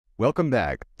Welcome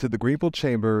back to the Greenville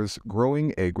Chamber's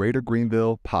Growing a Greater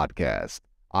Greenville podcast.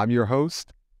 I'm your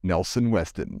host, Nelson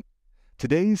Weston.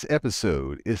 Today's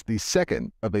episode is the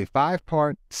second of a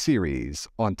 5-part series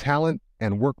on talent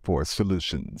and workforce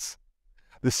solutions.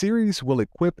 The series will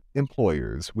equip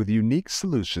employers with unique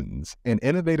solutions and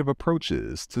innovative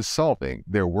approaches to solving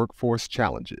their workforce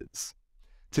challenges.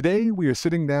 Today, we are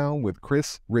sitting down with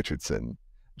Chris Richardson,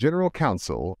 General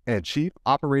Counsel and Chief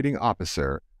Operating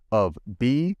Officer of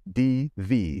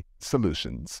BDV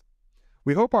Solutions.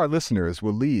 We hope our listeners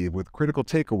will leave with critical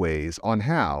takeaways on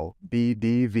how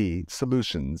BDV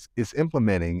Solutions is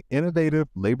implementing innovative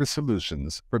labor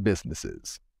solutions for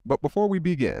businesses. But before we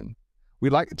begin,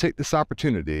 we'd like to take this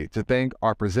opportunity to thank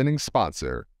our presenting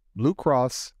sponsor, Blue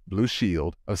Cross Blue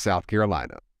Shield of South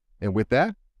Carolina. And with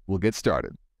that, we'll get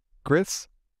started. Chris,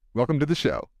 welcome to the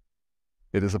show.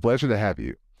 It is a pleasure to have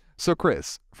you. So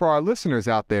Chris, for our listeners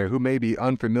out there who may be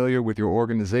unfamiliar with your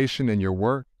organization and your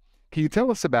work, can you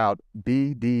tell us about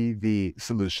BDV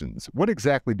Solutions? What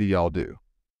exactly do y'all do?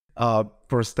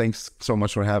 First, thanks so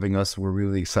much for having us. We're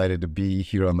really excited to be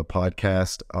here on the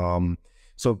podcast.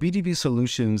 So BDV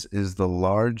Solutions is the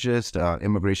largest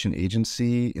immigration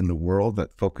agency in the world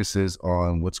that focuses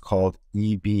on what's called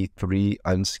EB-3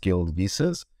 unskilled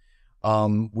visas.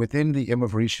 Within the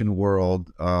immigration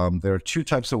world, there are two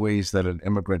types of ways that an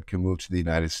immigrant can move to the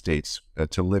United States,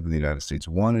 to live in the United States.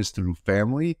 One is through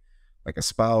family, like a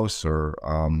spouse or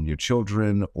your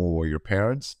children or your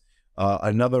parents.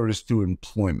 Another is through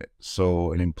employment.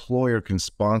 So an employer can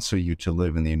sponsor you to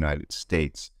live in the United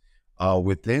States.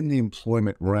 Within the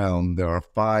employment realm, there are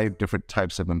 5 different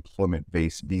types of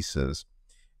employment-based visas.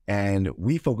 And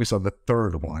we focus on the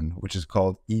third one, which is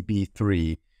called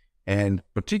EB-3. And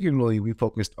particularly, we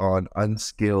focused on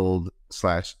unskilled /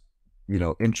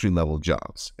 entry-level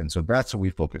jobs. And so that's what we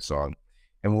focus on.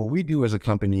 And what we do as a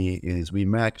company is we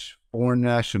match foreign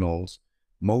nationals,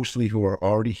 mostly who are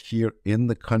already here in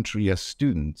the country as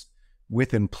students,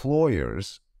 with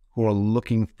employers who are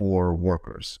looking for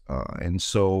workers. And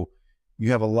so you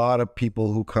have a lot of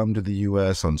people who come to the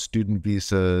U.S. on student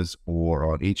visas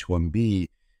or on H-1B,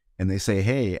 and they say,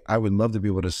 hey, I would love to be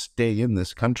able to stay in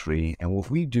this country. And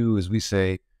what we do is we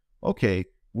say, okay,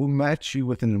 we'll match you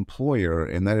with an employer,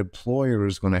 and that employer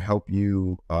is going to help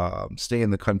you stay in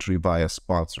the country via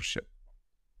sponsorship.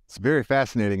 It's very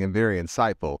fascinating and very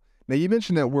insightful. Now, you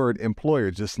mentioned that word employer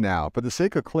just now. For the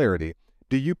sake of clarity,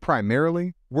 do you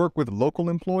primarily work with local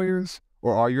employers,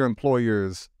 or are your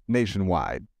employers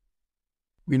nationwide?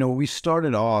 We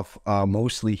started off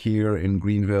mostly here in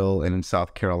Greenville and in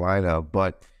South Carolina,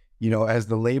 but as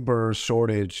the labor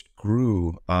shortage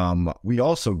grew, we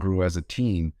also grew as a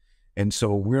team. And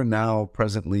so we're now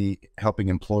presently helping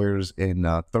employers in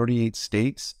 38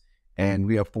 states, and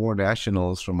we have 4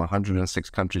 nationals from 106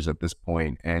 countries at this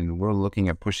point. And we're looking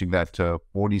at pushing that to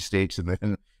 40 states and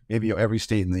then maybe every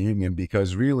state in the union,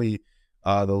 because really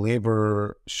the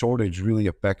labor shortage really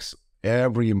affects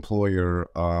every employer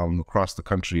across the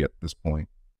country at this point.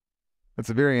 That's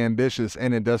a very ambitious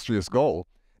and industrious goal.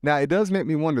 Now, it does make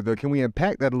me wonder, though, can we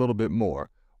unpack that a little bit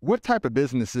more? What type of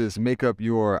businesses make up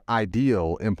your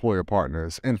ideal employer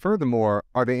partners? And furthermore,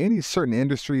 are there any certain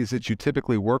industries that you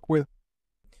typically work with?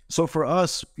 So for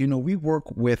us, we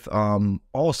work with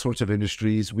all sorts of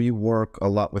industries. We work a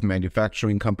lot with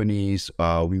manufacturing companies.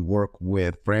 We work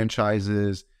with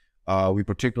franchises. We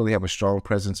particularly have a strong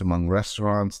presence among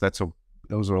restaurants.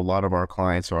 Those are a lot of our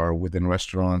clients are within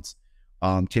restaurants.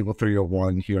 Table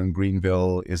 301 here in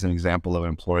Greenville is an example of an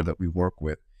employer that we work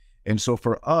with. And so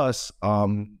for us,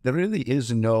 there really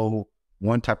is no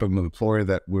one type of employer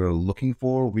that we're looking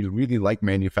for. We really like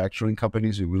manufacturing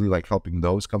companies. We really like helping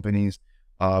those companies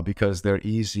because they're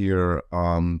easier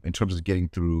in terms of getting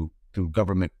through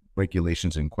government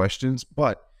regulations and questions.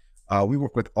 But we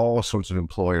work with all sorts of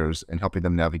employers and helping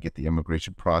them navigate the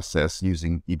immigration process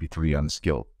using EB-3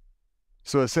 unskilled.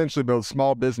 So essentially both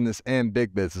small business and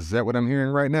big business. Is that what I'm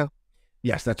hearing right now?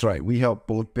 Yes, that's right. We help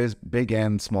both big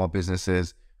and small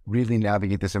businesses really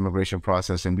navigate this immigration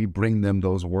process, and we bring them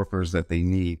those workers that they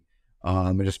need.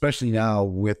 And especially now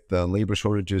with the labor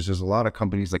shortages, there's a lot of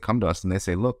companies that come to us and they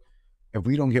say, look, if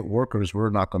we don't get workers, we're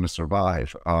not going to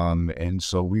survive. And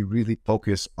so we really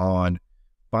focus on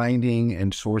finding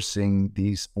and sourcing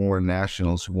these foreign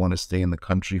nationals who want to stay in the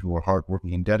country, who are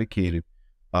hardworking and dedicated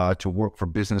to work for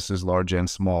businesses large and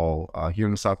small here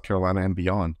in South Carolina and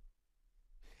beyond.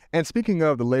 And speaking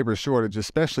of the labor shortage,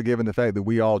 especially given the fact that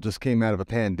we all just came out of a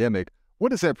pandemic,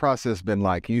 what has that process been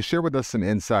like? Can you share with us some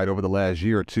insight over the last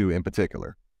year or two in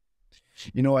particular?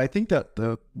 I think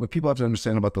that what people have to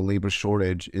understand about the labor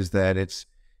shortage is that it's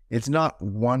not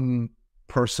one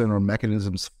person or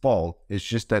mechanism's fault. It's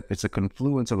just that it's a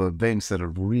confluence of events that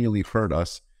have really hurt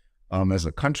us as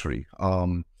a country.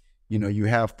 You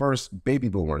have first baby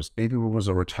boomers. Baby boomers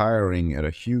are retiring at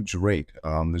a huge rate.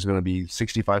 There's going to be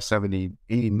 65, 70,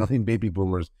 80 million baby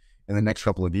boomers in the next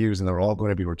couple of years, and they're all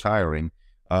going to be retiring.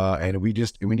 And we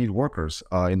need workers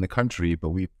in the country,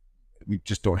 but we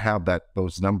just don't have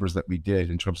those numbers that we did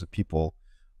in terms of people.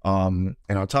 And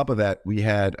on top of that, we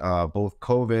had both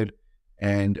COVID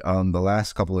and the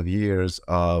last couple of years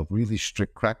of really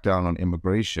strict crackdown on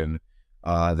immigration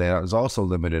that has also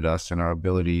limited us in our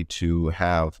ability to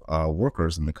have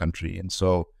workers in the country. And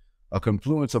so a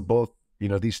confluence of both,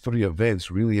 these three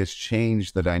events really has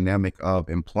changed the dynamic of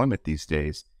employment these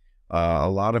days. A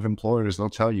lot of employers, they'll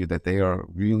tell you that they are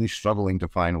really struggling to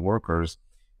find workers.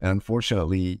 And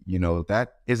unfortunately, that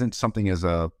isn't something as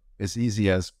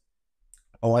easy as,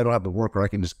 oh, I don't have the worker, I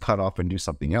can just cut off and do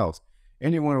something else.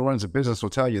 Anyone who runs a business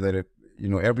will tell you that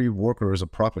every worker is a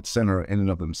profit center in and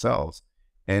of themselves.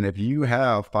 And if you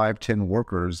have 5, 10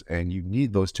 workers and you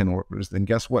need those 10 workers, then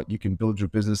guess what? You can build your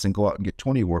business and go out and get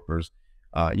 20 workers.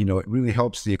 It really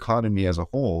helps the economy as a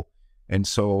whole. And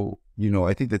so,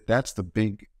 I think that's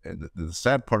the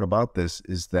sad part about this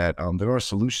is that there are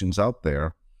solutions out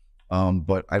there,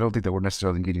 but I don't think that we're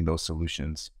necessarily getting those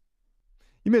solutions.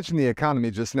 You mentioned the economy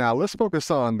just now. Let's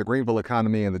focus on the Greenville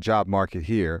economy and the job market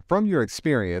here. From your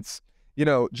experience,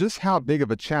 just how big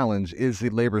of a challenge is the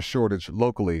labor shortage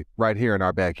locally right here in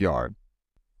our backyard?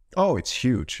 Oh, it's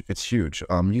huge. It's huge.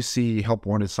 You see help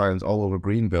wanted signs all over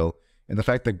Greenville. And the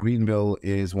fact that Greenville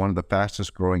is one of the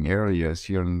fastest growing areas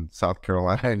here in South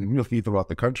Carolina and really throughout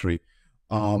the country,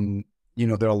 there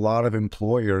are a lot of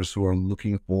employers who are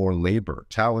looking for labor,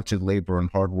 talented labor and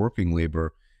hardworking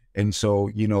labor. And so,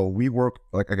 we work,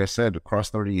 like I said, across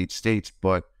 38 states,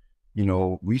 but,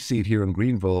 we see it here in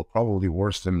Greenville probably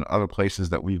worse than other places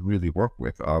that we really work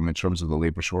with in terms of the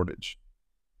labor shortage.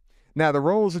 Now, the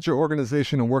roles that your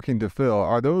organization are working to fill,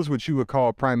 are those what you would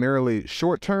call primarily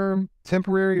short-term,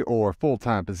 temporary, or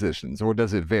full-time positions, or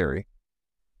does it vary?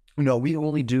 No, we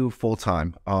only do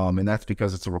full-time, and that's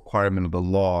because it's a requirement of the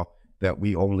law that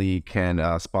we only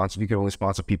can sponsor. We can only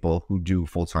sponsor people who do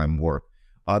full-time work.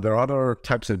 There are other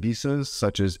types of visas,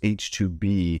 such as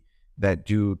H-2B, that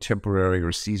do temporary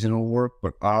or seasonal work,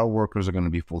 but our workers are going to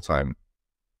be full-time.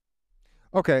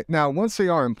 Okay, now once they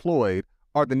are employed,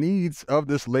 are the needs of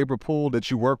this labor pool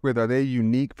that you work with, are they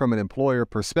unique from an employer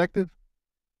perspective?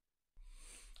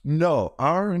 No,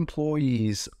 our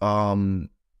employees, what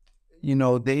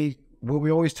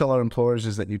we always tell our employers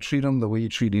is that you treat them the way you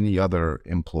treat any other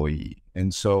employee.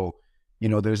 And so,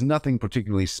 there's nothing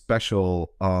particularly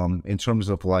special in terms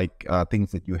of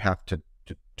things that you have to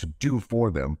do for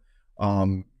them.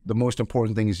 The most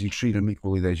important thing is you treat them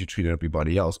equally as you treat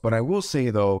everybody else. But I will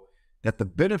say, though, that the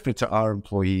benefit to our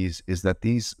employees is that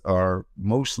these are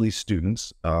mostly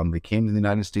students. They came to the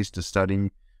United States to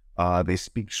study. They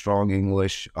speak strong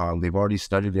English. They've already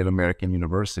studied at American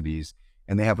universities,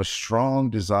 and they have a strong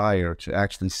desire to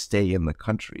actually stay in the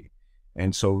country.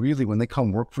 And so really, when they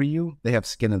come work for you, they have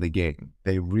skin in the game.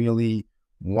 They really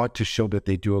want to show that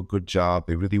they do a good job.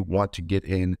 They really want to get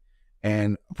in.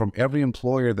 And from every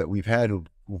employer that we've had who've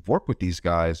worked with these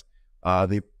guys,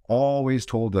 they've always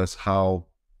told us how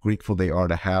grateful they are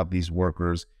to have these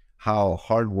workers, how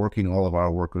hardworking all of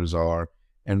our workers are,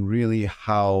 and really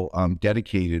how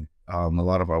dedicated a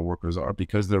lot of our workers are,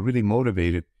 because they're really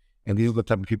motivated. And these are the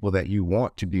type of people that you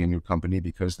want to be in your company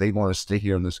because they want to stay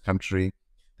here in this country.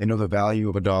 They know the value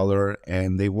of a dollar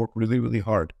and they work really, really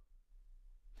hard.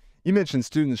 You mentioned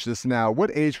students just now. What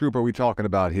age group are we talking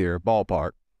about here,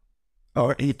 ballpark?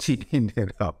 Or 18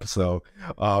 and up. So,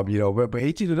 but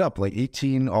 18 and up, like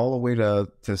 18 all the way to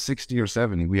 60 or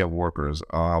 70, we have workers.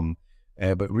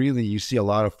 But really, you see a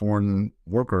lot of foreign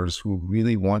workers who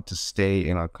really want to stay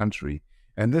in our country.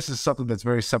 And this is something that's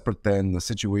very separate than the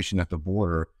situation at the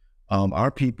border.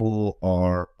 Our people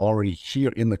are already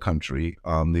here in the country.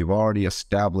 They've already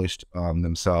established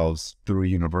themselves through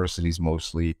universities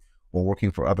mostly, or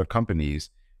working for other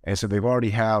companies. And so they've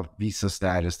already have visa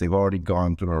status. They've already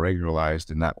gone through and regularized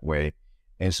in that way.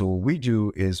 And so what we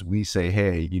do is we say,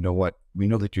 hey, you know what? We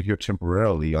know that you're here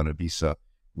temporarily on a visa.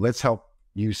 Let's help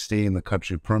you stay in the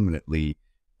country permanently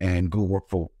and go work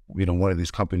for, one of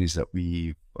these companies that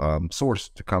we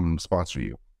sourced to come sponsor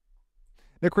you.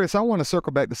 Now, Chris, I want to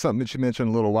circle back to something that you mentioned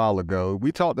a little while ago.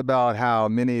 We talked about how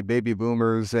many baby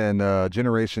boomers and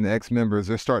Generation X members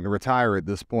are starting to retire at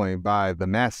this point by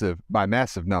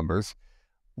massive numbers.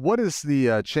 What is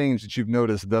the change that you've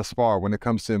noticed thus far when it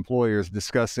comes to employers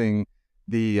discussing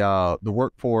the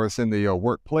workforce and the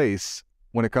workplace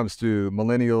when it comes to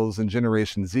millennials and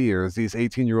Generation Zers, these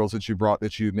 18-year-olds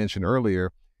that you mentioned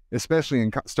earlier, especially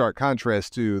in stark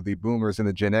contrast to the boomers and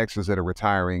the Gen Xers that are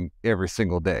retiring every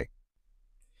single day?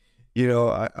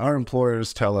 Our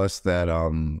employers tell us that,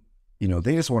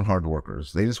 they just want hard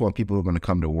workers. They just want people who are going to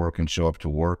come to work and show up to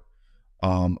work.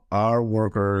 Our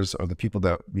workers are the people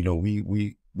that,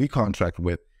 we contract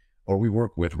with, or we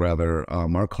work with rather.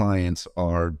 Our clients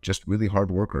are just really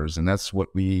hard workers. And that's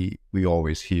what we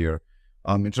always hear.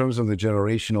 In terms of the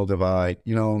generational divide,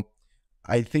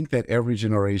 I think that every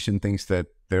generation thinks that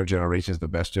their generation is the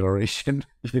best generation.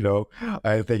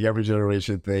 I think every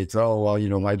generation thinks, oh,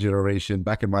 well, my generation,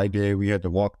 back in my day, we had to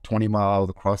walk 20 miles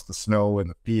across the snow and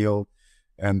the field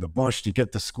and the bush to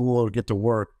get to school or get to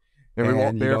work. And we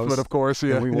walk barefoot, of course.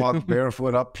 Yeah. And we walk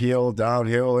barefoot uphill,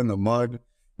 downhill in the mud,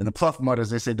 in the pluff mud,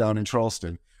 as they say down in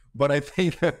Charleston. But I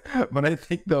think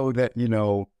though that,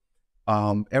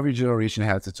 every generation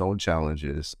has its own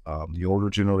challenges. The older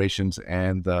generations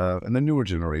and the newer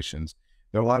generations.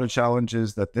 There are a lot of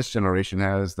challenges that this generation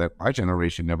has that my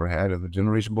generation never had, and the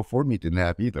generation before me didn't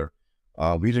have either.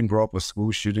 We didn't grow up with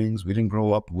school shootings. We didn't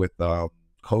grow up with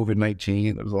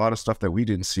COVID-19. There was a lot of stuff that we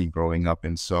didn't see growing up,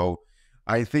 and so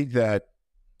I think that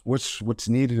what's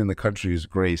needed in the country is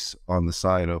grace on the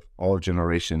side of all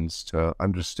generations to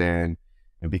understand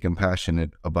and be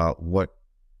compassionate about what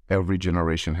every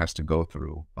generation has to go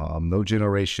through. No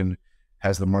generation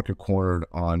has the market cornered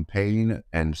on pain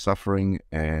and suffering,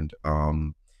 and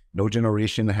no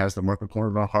generation has the market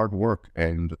cornered on hard work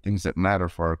and the things that matter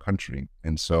for our country.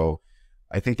 And so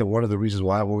I think that one of the reasons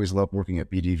why I've always loved working at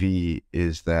BDV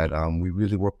is that we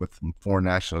really work with foreign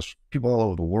nationals, people all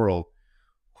over the world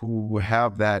who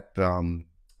have that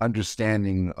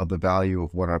understanding of the value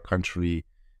of what our country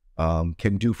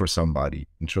can do for somebody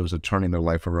in terms of turning their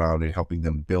life around and helping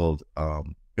them build a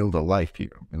life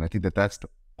here. And I think that that's the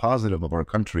positive of our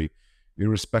country,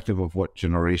 irrespective of what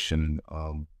generation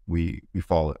we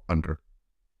fall under.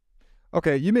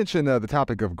 Okay, you mentioned the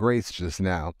topic of grace just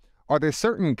now. Are there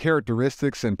certain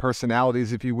characteristics and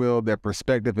personalities, if you will, that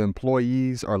prospective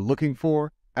employees are looking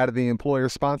for out of the employer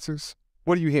sponsors?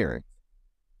 What are you hearing?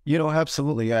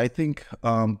 Absolutely. I think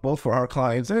both for our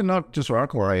clients and not just for our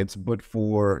clients, but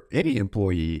for any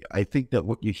employee, I think that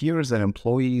what you hear is that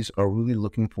employees are really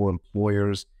looking for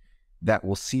employers that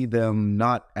will see them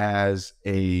not as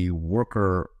a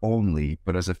worker only,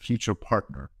 but as a future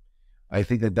partner. I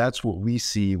think that that's what we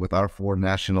see with our foreign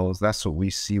nationals. That's what we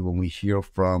see when we hear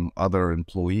from other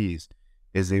employees,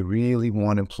 is they really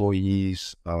want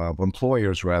employers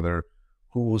rather,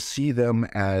 who will see them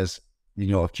as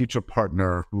a future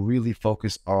partner who really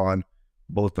focus on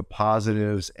both the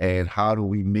positives and how do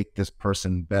we make this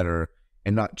person better,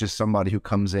 and not just somebody who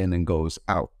comes in and goes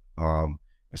out.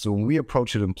 So when we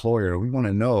approach an employer, we want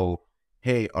to know,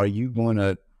 hey, are you going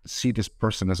to see this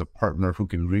person as a partner who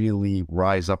can really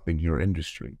rise up in your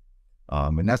industry?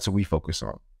 And that's what we focus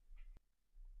on.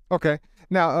 Okay.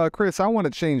 Now, Chris, I want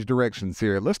to change directions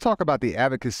here. Let's talk about the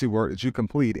advocacy work that you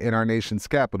complete in our nation's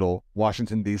capital,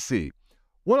 Washington, D.C.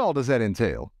 What all does that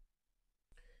entail?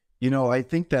 I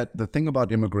think that the thing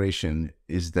about immigration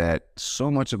is that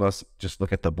so much of us just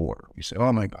look at the border. We say,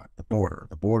 oh my God, the border,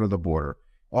 the border, the border.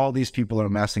 All these people are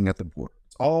amassing at the border.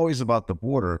 It's always about the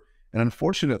border. And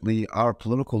unfortunately, our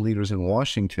political leaders in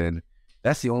Washington,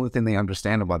 that's the only thing they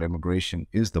understand about immigration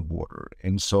is the border.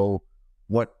 And so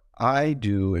what I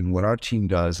do and what our team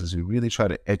does is we really try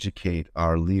to educate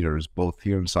our leaders, both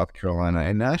here in South Carolina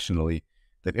and nationally,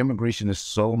 that immigration is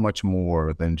so much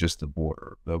more than just the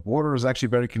border. The border is actually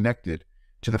very connected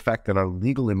to the fact that our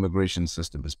legal immigration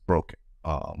system is broken.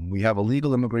 We have a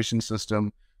legal immigration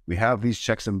system. We have these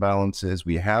checks and balances.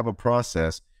 We have a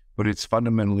process, but it's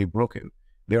fundamentally broken.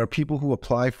 There are people who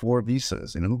apply for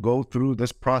visas and who go through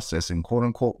this process and quote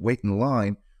unquote wait in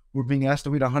line. We're being asked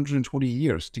to wait 120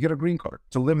 years to get a green card,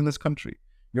 to live in this country.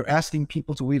 You're asking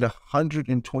people to wait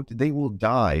 120, they will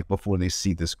die before they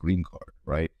see this green card,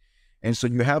 right? And so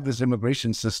you have this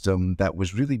immigration system that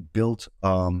was really built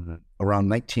around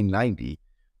 1990.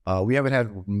 We haven't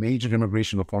had major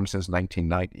immigration reform since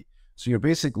 1990. So you're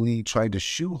basically trying to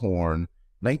shoehorn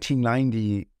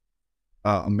 1990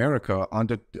 America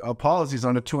onto policies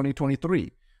onto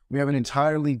 2023. We have an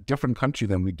entirely different country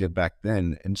than we did back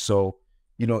then. And so,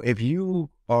 if you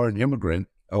are an immigrant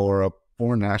or a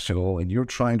foreign national and you're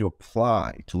trying to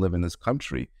apply to live in this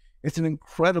country, it's an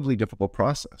incredibly difficult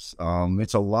process.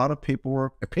 It's a lot of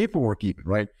paperwork even,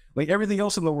 right? Like everything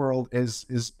else in the world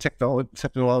is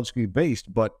technologically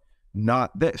based, but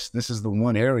not this. This is the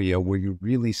one area where you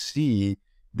really see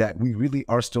that we really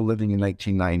are still living in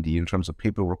 1990 in terms of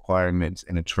paper requirements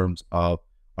and in terms of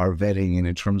our vetting and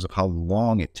in terms of how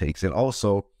long it takes. And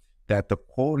also that the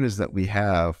quotas that we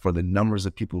have for the numbers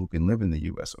of people who can live in the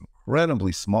U.S. are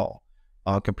incredibly small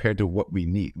compared to what we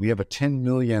need. We have a 10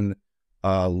 million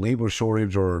labor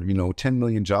shortage, or 10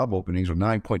 million job openings, or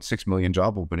 9.6 million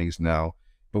job openings now,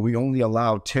 but we only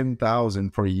allow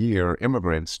 10,000 per year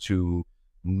immigrants to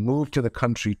move to the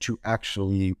country to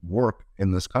actually work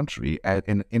in this country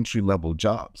in entry-level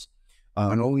jobs,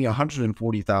 and only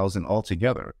 140,000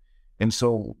 altogether. And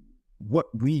so what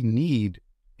we need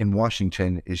in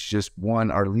Washington is just, one,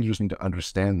 our leaders need to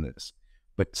understand this.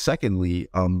 But secondly,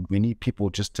 we need people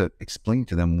just to explain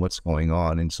to them what's going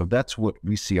on. And so that's what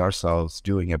we see ourselves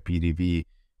doing at BDV,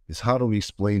 is how do we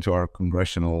explain to our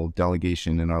congressional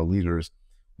delegation and our leaders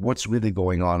what's really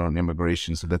going on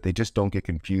immigration, so that they just don't get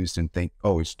confused and think,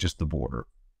 oh, it's just the border.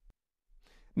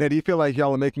 Now, do you feel like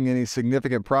y'all are making any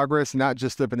significant progress, not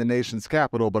just up in the nation's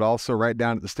capital, but also right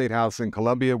down at the State House in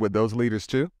Columbia with those leaders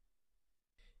too?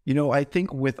 I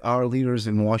think with our leaders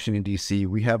in Washington, D.C.,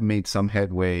 we have made some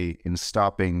headway in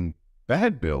stopping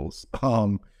bad bills.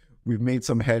 We've made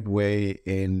some headway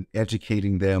in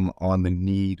educating them on the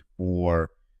need for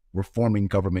reforming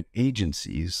government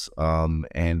agencies,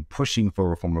 and pushing for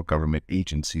reform of government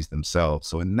agencies themselves.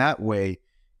 So in that way,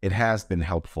 it has been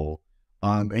helpful.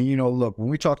 And look, when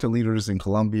we talk to leaders in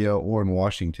Columbia or in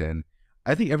Washington,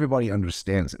 I think everybody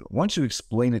understands it. Once you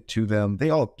explain it to them, they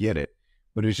all get it.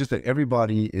 But it's just that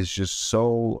everybody is just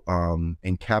so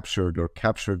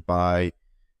captured by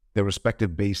their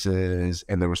respective bases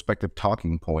and their respective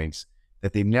talking points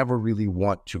that they never really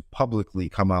want to publicly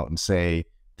come out and say,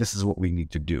 this is what we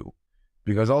need to do.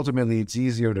 Because ultimately, it's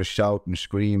easier to shout and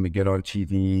scream and get on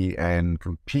TV and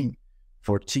compete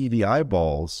for TV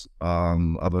eyeballs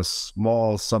of a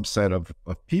small subset of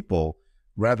people,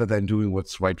 rather than doing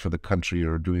what's right for the country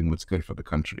or doing what's good for the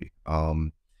country.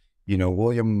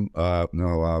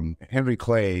 Henry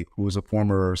Clay, who was a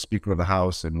former Speaker of the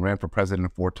House and ran for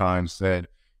president 4 times, said,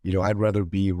 I'd rather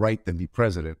be right than be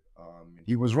president.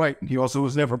 He was right, and he also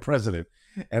was never president.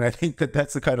 And I think that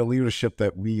that's the kind of leadership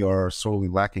that we are sorely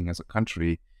lacking as a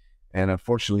country. And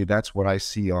unfortunately, that's what I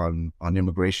see on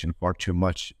immigration far too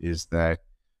much, is that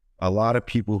a lot of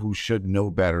people who should know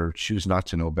better choose not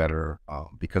to know better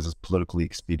because it's politically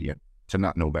expedient to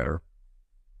not know better.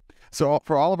 So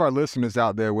for all of our listeners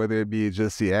out there, whether it be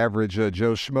just the average Joe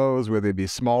Schmoes, whether it be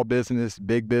small business,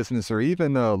 big business, or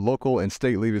even local and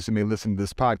state leaders who may listen to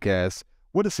this podcast,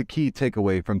 what is the key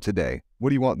takeaway from today? What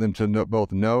do you want them to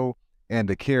both know and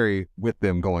to carry with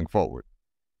them going forward?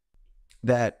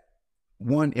 That,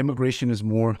 one, immigration is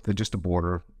more than just a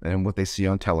border and what they see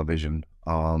on television.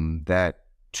 That,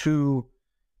 two,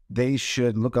 they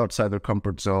should look outside their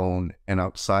comfort zone and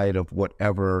outside of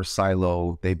whatever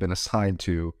silo they've been assigned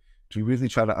to really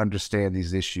try to understand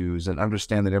these issues and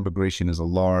understand that immigration is a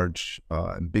large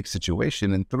and big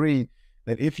situation. And three,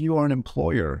 that if you are an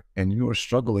employer and you are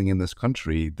struggling in this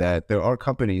country, that there are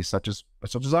companies such as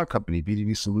our company,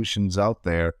 BDV Solutions, out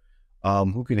there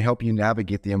who can help you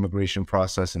navigate the immigration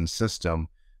process and system,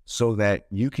 so that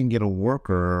you can get a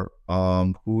worker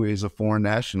who is a foreign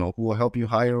national, who will help you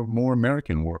hire more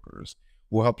American workers,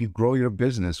 who will help you grow your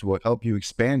business, who will help you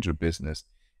expand your business.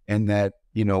 And that,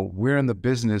 we're in the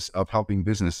business of helping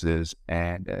businesses,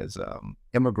 and as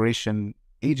immigration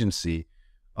agency,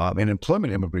 an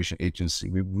employment immigration agency,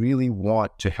 we really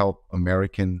want to help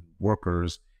American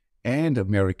workers and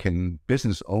American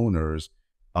business owners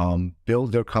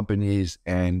build their companies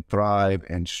and thrive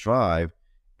and strive.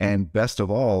 And best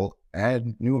of all,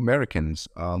 add new Americans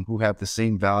who have the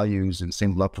same values and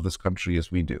same love for this country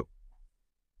as we do.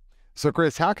 So,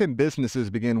 Chris, how can businesses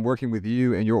begin working with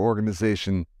you and your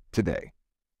organization today?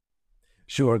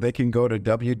 Sure. They can go to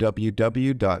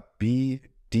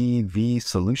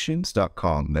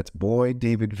www.bdvsolutions.com. That's Boy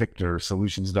David Victor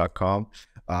Solutions.com.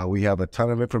 We have a ton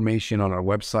of information on our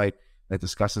website that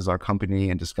discusses our company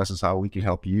and discusses how we can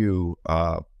help you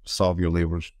solve your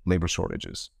labor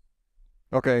shortages.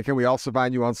 Okay. Can we also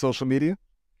find you on social media?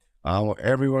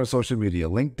 Everywhere on social media: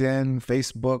 LinkedIn,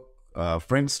 Facebook,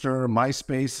 Friendster,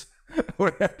 MySpace,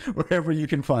 wherever you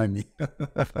can find me.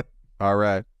 All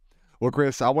right. Well,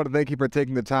 Chris, I want to thank you for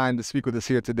taking the time to speak with us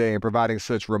here today and providing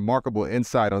such remarkable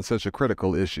insight on such a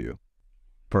critical issue.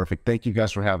 Perfect. Thank you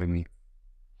guys for having me.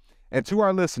 And to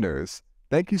our listeners,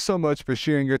 thank you so much for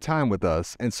sharing your time with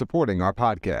us and supporting our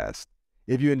podcast.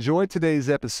 If you enjoyed today's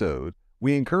episode,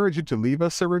 we encourage you to leave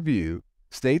us a review,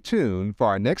 stay tuned for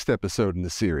our next episode in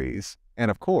the series, and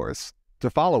of course,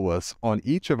 to follow us on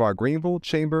each of our Greenville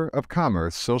Chamber of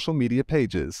Commerce social media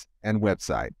pages and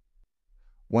website.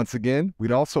 Once again,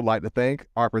 we'd also like to thank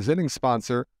our presenting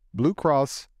sponsor, Blue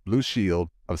Cross Blue Shield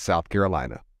of South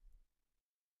Carolina.